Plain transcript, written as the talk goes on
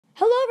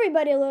Hello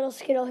everybody, Little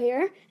Skittle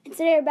here, and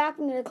today we're back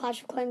into the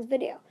Clash of Clans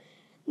video.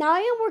 Now I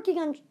am working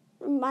on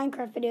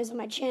Minecraft videos on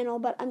my channel,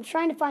 but I'm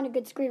trying to find a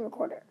good screen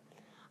recorder.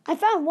 I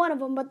found one of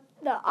them, but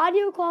the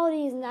audio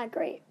quality isn't that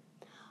great.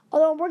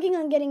 Although I'm working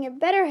on getting a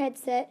better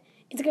headset,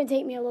 it's going to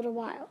take me a little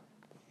while.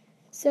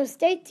 So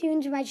stay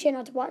tuned to my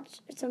channel to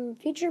watch some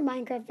future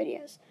Minecraft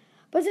videos.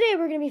 But today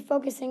we're going to be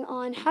focusing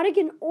on how to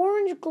get an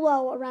orange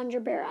glow around your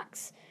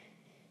barracks.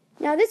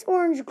 Now this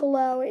orange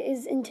glow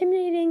is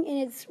intimidating and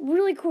it's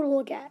really cool to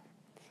look at.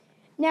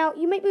 Now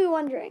you might be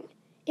wondering,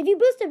 if you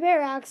boost a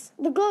barracks,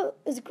 the glow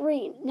is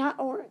green, not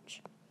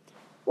orange.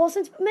 Well,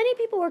 since many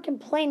people were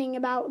complaining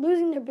about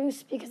losing their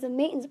boosts because of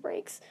maintenance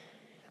breaks,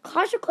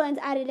 Clash of Clans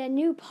added a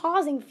new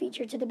pausing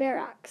feature to the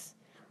barracks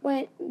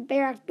when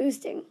barracks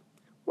boosting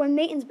when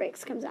maintenance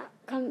breaks comes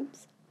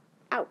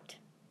out.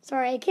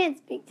 Sorry, I can't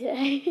speak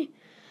today.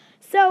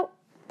 So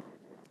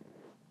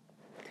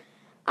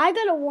I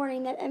got a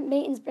warning that a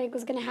maintenance break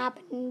was going to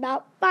happen in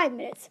about 5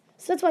 minutes.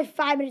 So that's why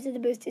 5 minutes of the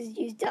boost is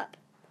used up.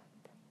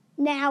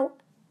 Now,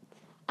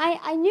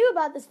 I knew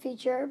about this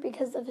feature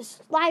because of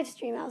this live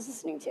stream I was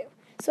listening to.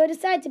 So I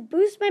decided to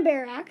boost my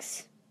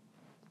barracks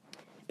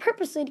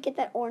purposely to get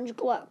that orange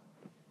glow.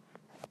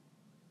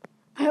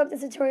 I hope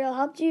this tutorial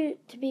helped you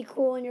to be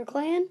cool in your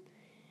clan.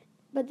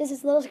 But this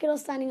is Little Skittle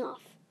signing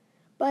off.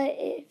 But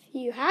if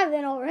you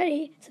haven't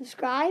already,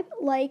 subscribe,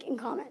 like, and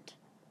comment.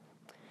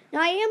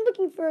 Now, I am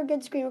looking for a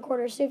good screen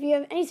recorder, so if you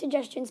have any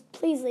suggestions,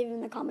 please leave them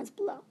in the comments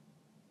below.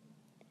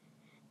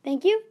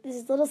 Thank you. This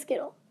is Little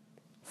Skittle.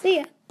 See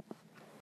ya.